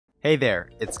Hey there,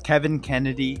 it's Kevin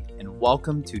Kennedy, and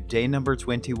welcome to day number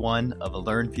 21 of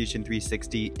Learn Fusion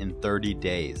 360 in 30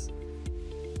 days.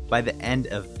 By the end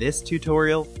of this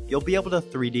tutorial, you'll be able to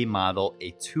 3D model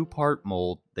a two-part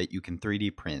mold that you can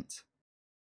 3D print.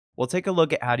 We'll take a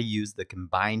look at how to use the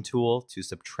Combine tool to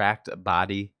subtract a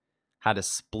body, how to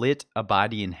split a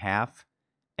body in half,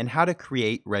 and how to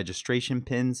create registration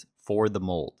pins for the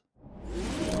mold.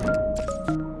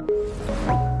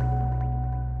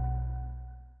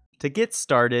 To get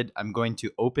started, I'm going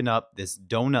to open up this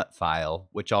donut file,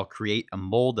 which I'll create a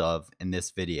mold of in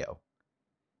this video.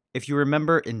 If you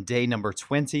remember, in day number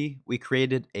 20, we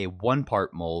created a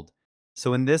one-part mold.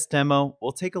 So in this demo,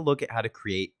 we'll take a look at how to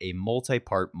create a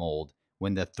multi-part mold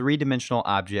when the three-dimensional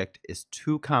object is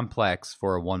too complex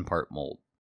for a one-part mold.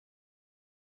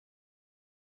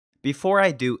 Before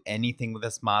I do anything with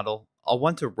this model, I'll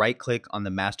want to right-click on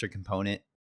the master component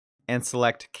and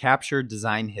select Capture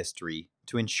Design History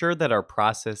to ensure that our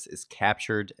process is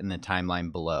captured in the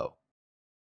timeline below.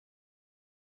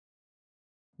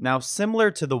 Now,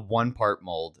 similar to the one-part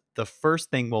mold, the first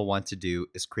thing we'll want to do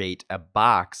is create a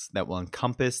box that will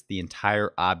encompass the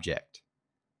entire object.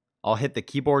 I'll hit the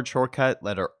keyboard shortcut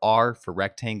letter R for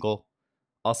rectangle.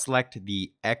 I'll select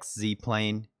the XZ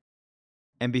plane.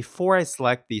 And before I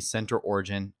select the center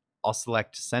origin, I'll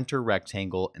select center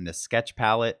rectangle in the sketch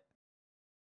palette.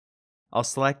 I'll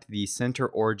select the center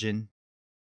origin.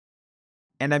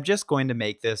 And I'm just going to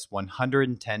make this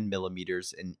 110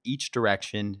 millimeters in each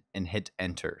direction and hit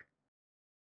enter.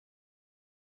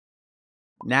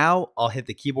 Now I'll hit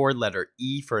the keyboard letter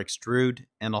E for extrude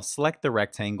and I'll select the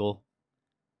rectangle.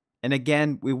 And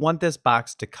again, we want this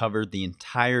box to cover the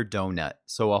entire donut.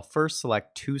 So I'll first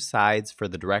select two sides for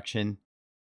the direction.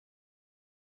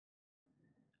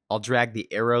 I'll drag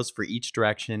the arrows for each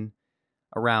direction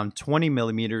around 20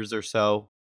 millimeters or so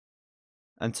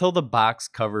until the box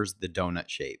covers the donut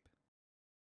shape.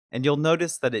 And you'll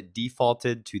notice that it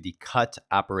defaulted to the cut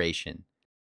operation.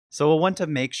 So we'll want to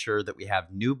make sure that we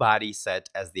have new body set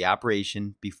as the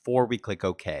operation before we click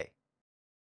OK.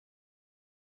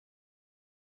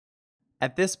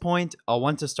 At this point, I'll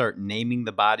want to start naming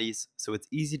the bodies so it's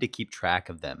easy to keep track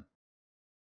of them.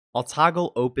 I'll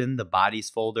toggle open the bodies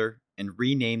folder and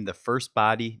rename the first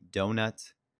body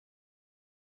donut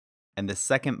and the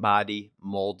second body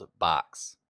mold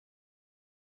box.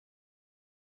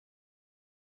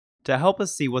 To help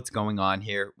us see what's going on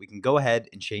here, we can go ahead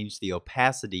and change the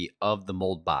opacity of the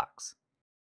mold box.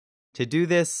 To do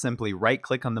this, simply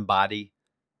right-click on the body,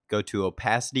 go to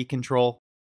Opacity Control,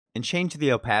 and change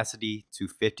the opacity to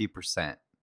 50%.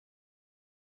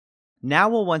 Now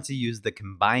we'll want to use the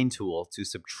Combine tool to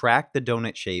subtract the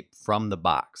donut shape from the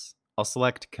box. I'll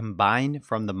select Combine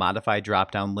from the Modify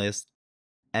drop-down list,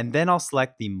 and then I'll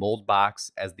select the mold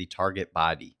box as the target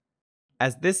body,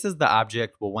 as this is the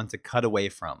object we'll want to cut away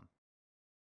from.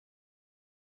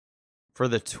 For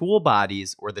the tool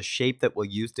bodies, or the shape that we'll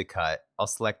use to cut, I'll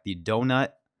select the donut.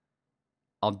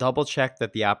 I'll double check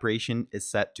that the operation is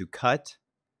set to cut,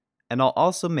 and I'll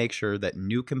also make sure that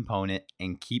New Component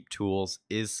and Keep Tools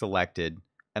is selected,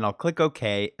 and I'll click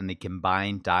OK in the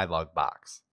Combine dialog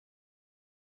box.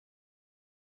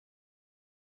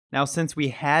 Now, since we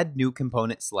had New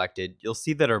Component selected, you'll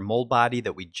see that our mold body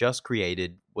that we just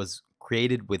created was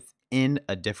created within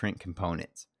a different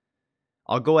component.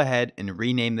 I'll go ahead and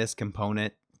rename this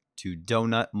component to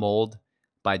Donut Mold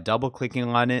by double-clicking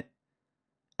on it,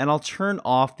 and I'll turn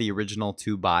off the original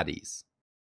two bodies.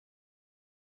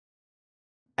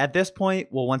 At this point,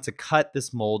 we'll want to cut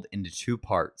this mold into two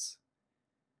parts.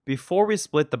 Before we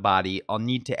split the body, I'll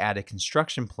need to add a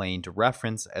construction plane to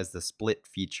reference as the split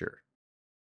feature.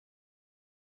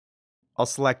 I'll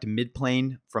select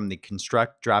Midplane from the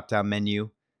Construct drop-down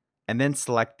menu, and then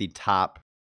select the top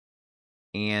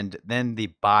and then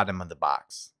the bottom of the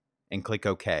box, and click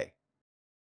OK.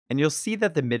 And you'll see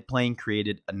that the midplane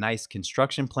created a nice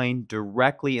construction plane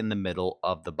directly in the middle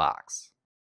of the box.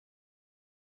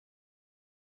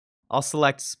 I'll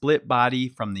select Split Body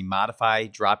from the Modify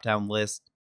drop-down list,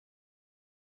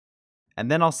 and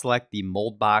then I'll select the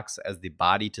mold box as the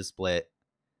body to split,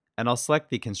 and I'll select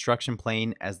the construction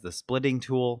plane as the splitting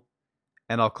tool,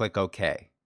 and I'll click OK.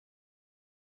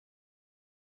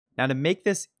 Now, to make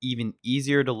this even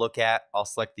easier to look at, I'll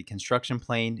select the construction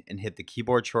plane and hit the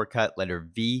keyboard shortcut letter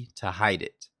V to hide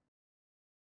it.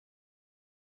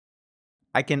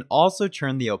 I can also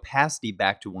turn the opacity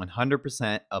back to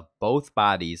 100% of both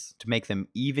bodies to make them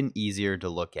even easier to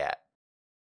look at.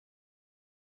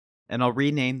 And I'll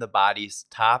rename the bodies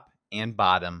top and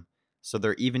bottom so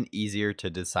they're even easier to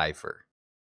decipher.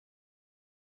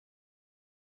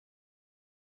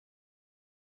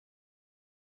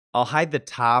 I'll hide the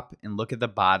top and look at the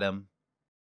bottom,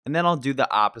 and then I'll do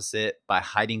the opposite by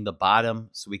hiding the bottom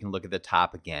so we can look at the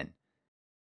top again.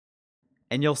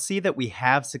 And you'll see that we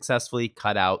have successfully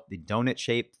cut out the donut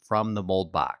shape from the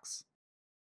mold box.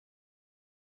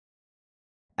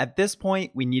 At this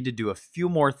point, we need to do a few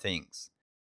more things.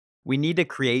 We need to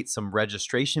create some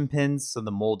registration pins so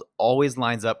the mold always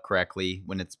lines up correctly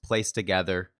when it's placed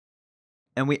together.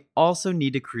 And we also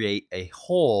need to create a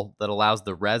hole that allows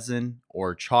the resin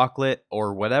or chocolate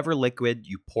or whatever liquid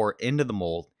you pour into the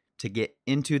mold to get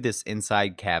into this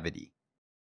inside cavity.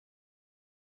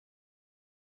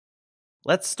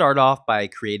 Let's start off by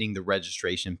creating the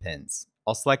registration pins.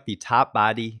 I'll select the top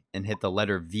body and hit the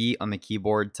letter V on the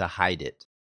keyboard to hide it.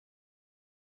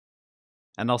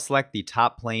 And I'll select the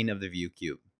top plane of the view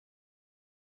cube.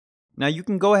 Now you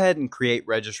can go ahead and create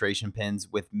registration pins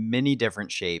with many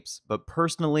different shapes, but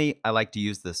personally I like to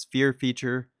use the sphere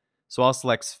feature, so I'll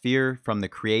select sphere from the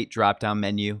create drop-down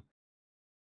menu,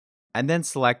 and then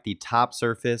select the top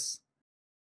surface,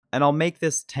 and I'll make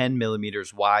this 10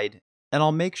 millimeters wide, and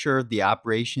I'll make sure the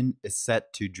operation is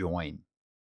set to join.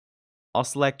 I'll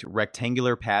select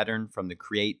rectangular pattern from the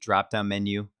create drop-down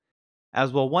menu,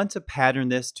 as we'll want to pattern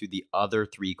this to the other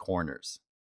 3 corners.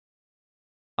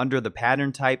 Under the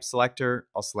pattern type selector,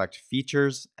 I'll select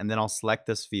features and then I'll select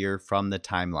the sphere from the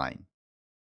timeline.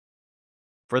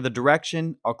 For the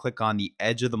direction, I'll click on the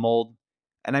edge of the mold,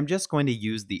 and I'm just going to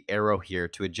use the arrow here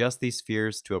to adjust these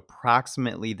spheres to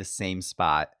approximately the same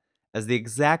spot, as the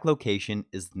exact location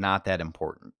is not that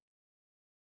important.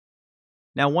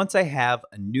 Now once I have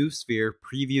a new sphere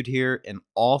previewed here in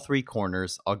all 3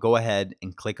 corners, I'll go ahead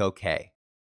and click OK.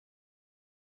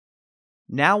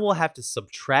 Now we'll have to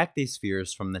subtract these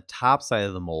spheres from the top side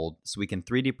of the mold so we can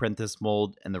 3D print this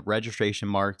mold and the registration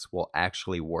marks will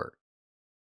actually work.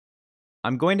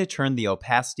 I'm going to turn the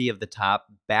opacity of the top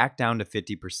back down to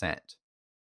 50%.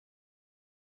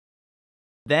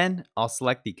 Then I'll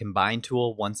select the combine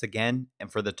tool once again,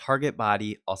 and for the target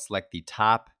body, I'll select the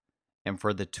top, and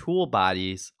for the tool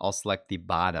bodies, I'll select the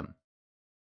bottom.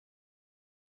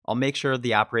 I'll make sure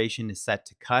the operation is set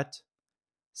to cut,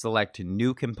 select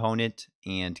new component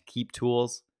and keep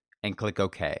tools, and click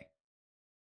OK.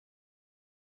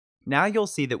 Now you'll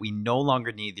see that we no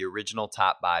longer need the original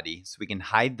top body, so we can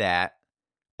hide that,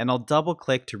 and I'll double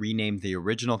click to rename the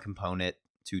original component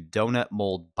to donut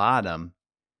mold bottom,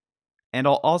 and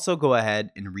I'll also go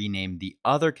ahead and rename the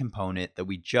other component that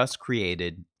we just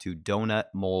created to donut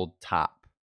mold top.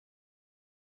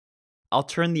 I'll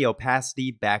turn the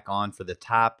opacity back on for the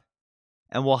top,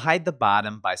 and we'll hide the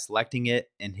bottom by selecting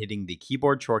it and hitting the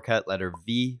keyboard shortcut letter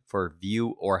V for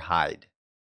view or hide.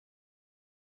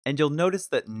 And you'll notice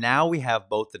that now we have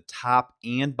both the top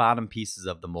and bottom pieces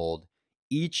of the mold,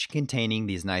 each containing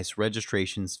these nice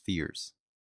registration spheres.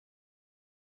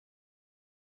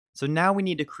 So now we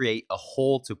need to create a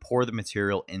hole to pour the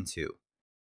material into.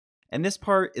 And this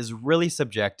part is really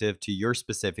subjective to your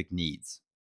specific needs.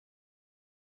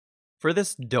 For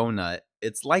this donut,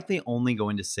 it's likely only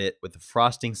going to sit with the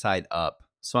frosting side up,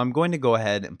 so I'm going to go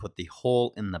ahead and put the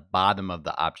hole in the bottom of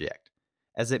the object,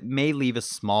 as it may leave a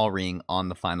small ring on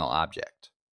the final object.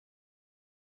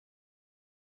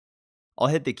 I'll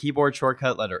hit the keyboard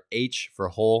shortcut letter H for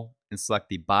hole and select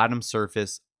the bottom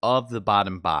surface of the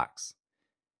bottom box.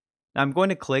 Now I'm going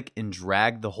to click and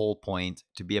drag the hole point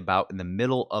to be about in the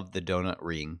middle of the donut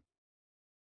ring.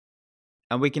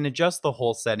 And we can adjust the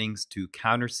hole settings to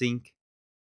countersink.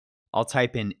 I'll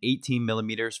type in 18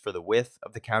 millimeters for the width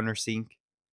of the countersink.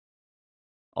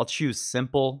 I'll choose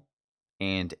simple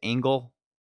and angle.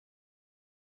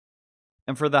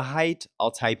 And for the height,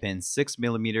 I'll type in 6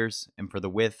 millimeters, and for the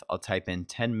width, I'll type in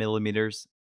 10 millimeters.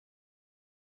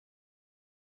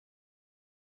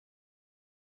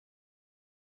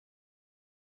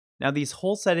 Now these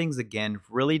hole settings again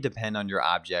really depend on your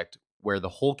object, where the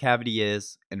hole cavity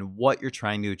is, and what you're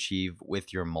trying to achieve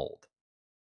with your mold.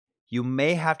 You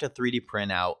may have to 3D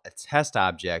print out a test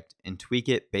object and tweak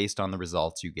it based on the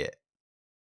results you get.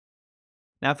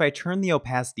 Now if I turn the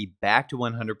opacity back to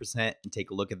 100% and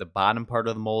take a look at the bottom part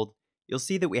of the mold, you'll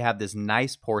see that we have this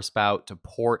nice pour spout to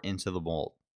pour into the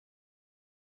mold.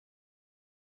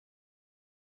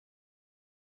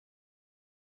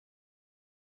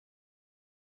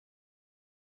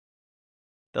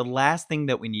 The last thing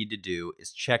that we need to do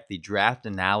is check the draft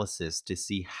analysis to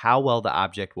see how well the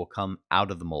object will come out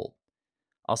of the mold.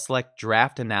 I'll select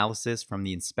draft analysis from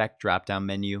the inspect drop-down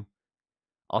menu.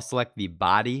 I'll select the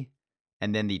body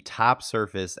and then the top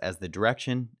surface as the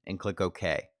direction and click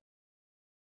OK.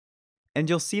 And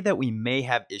you'll see that we may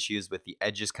have issues with the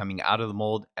edges coming out of the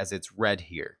mold as it's red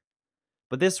here.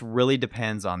 But this really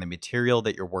depends on the material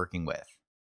that you're working with.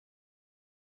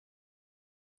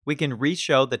 We can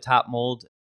re-show the top mold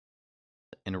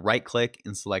and right-click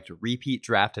and select Repeat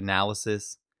Draft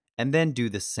Analysis, and then do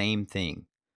the same thing.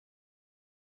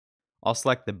 I'll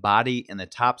select the body and the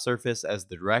top surface as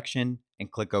the direction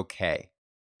and click OK.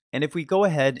 And if we go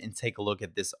ahead and take a look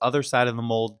at this other side of the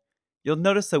mold, you'll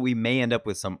notice that we may end up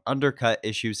with some undercut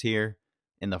issues here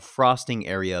in the frosting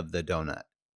area of the donut.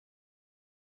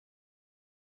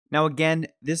 Now again,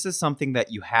 this is something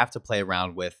that you have to play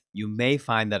around with. You may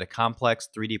find that a complex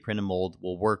 3D printed mold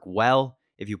will work well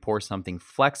if you pour something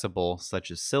flexible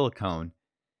such as silicone,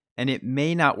 and it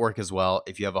may not work as well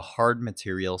if you have a hard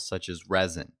material such as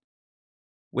resin.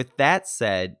 With that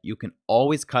said, you can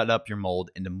always cut up your mold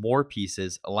into more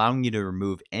pieces, allowing you to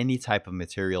remove any type of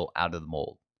material out of the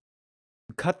mold.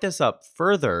 To cut this up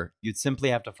further, you'd simply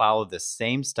have to follow the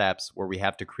same steps where we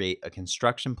have to create a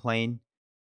construction plane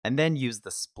and then use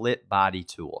the split body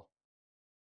tool.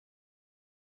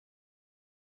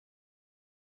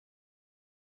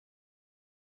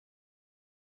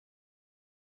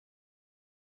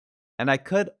 And I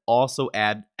could also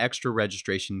add extra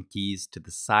registration keys to the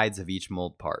sides of each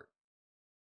mold part.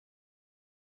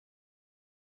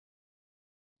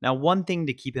 Now, one thing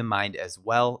to keep in mind as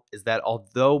well is that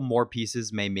although more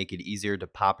pieces may make it easier to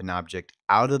pop an object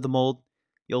out of the mold,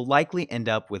 you'll likely end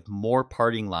up with more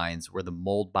parting lines where the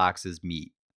mold boxes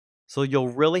meet. So you'll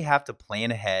really have to plan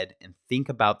ahead and think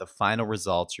about the final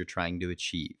results you're trying to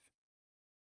achieve.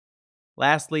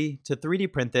 Lastly, to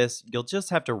 3D print this, you'll just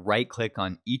have to right-click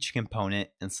on each component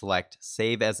and select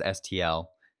Save as STL.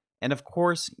 And of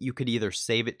course, you could either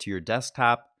save it to your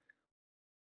desktop,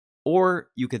 or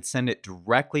you could send it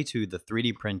directly to the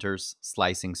 3D printer's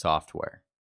slicing software.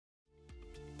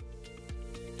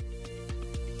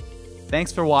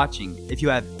 Thanks for watching. If you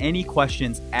have any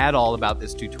questions at all about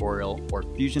this tutorial or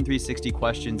Fusion 360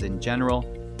 questions in general,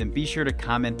 then be sure to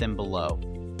comment them below.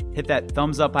 Hit that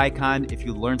thumbs up icon if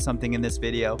you learned something in this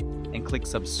video, and click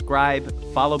subscribe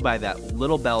followed by that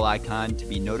little bell icon to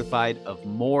be notified of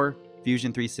more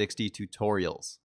Fusion 360 tutorials.